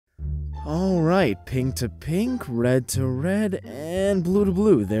Alright, pink to pink, red to red, and blue to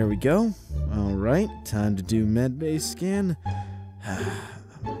blue. There we go. Alright, time to do med-based scan.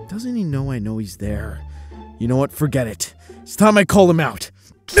 Doesn't he know I know he's there? You know what? Forget it. It's time I call him out.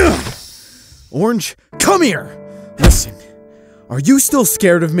 Orange, come here! Listen, are you still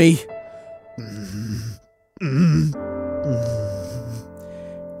scared of me?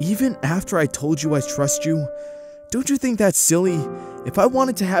 Even after I told you I trust you, don't you think that's silly? If I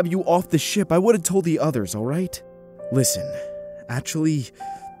wanted to have you off the ship, I would have told the others, alright? Listen, actually,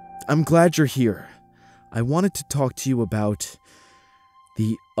 I'm glad you're here. I wanted to talk to you about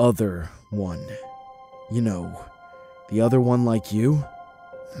the other one. You know, the other one like you?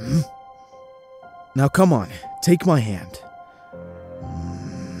 Now come on, take my hand.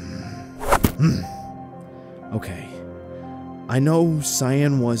 Okay. I know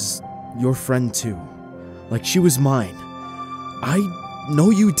Cyan was your friend too. Like she was mine. I know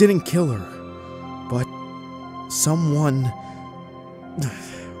you didn't kill her. But someone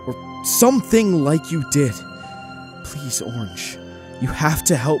or something like you did. Please, Orange, you have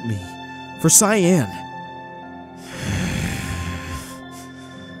to help me. For Cyan.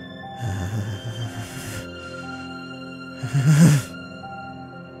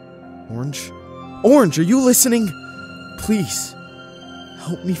 Orange? Orange, are you listening? Please,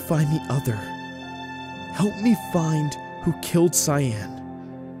 help me find the other. Help me find who killed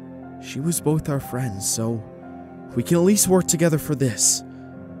Cyan. She was both our friends, so we can at least work together for this.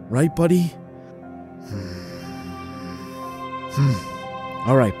 Right, buddy?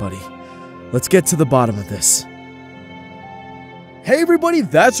 Alright, buddy. Let's get to the bottom of this. Hey everybody,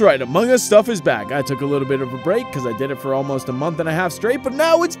 that's right, Among Us stuff is back. I took a little bit of a break because I did it for almost a month and a half straight, but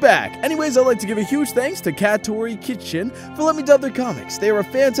now it's back. Anyways, I'd like to give a huge thanks to Catori Kishin for letting me dub their comics. They are a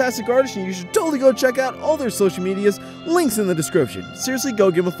fantastic artist and you should totally go check out all their social medias, links in the description. Seriously, go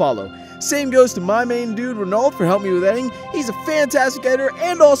give them a follow. Same goes to my main dude, Ronald, for helping me with editing. He's a fantastic editor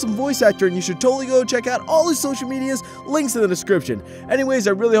and awesome voice actor, and you should totally go check out all his social medias, links in the description. Anyways,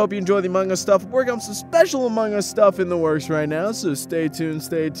 I really hope you enjoy the Among Us stuff. We're working on some special Among Us stuff in the works right now, so stay tuned,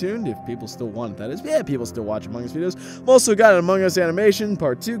 if people still want it, that is. Yeah, people still watch Among Us videos. I've also got an Among Us animation,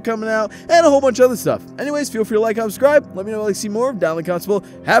 part 2 coming out, and a whole bunch of other stuff. Anyways, feel free to like, comment, subscribe, let me know if you'd like to see more, down in the comments below.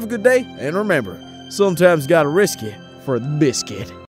 Have a good day, and remember, sometimes gotta risk it for the biscuit.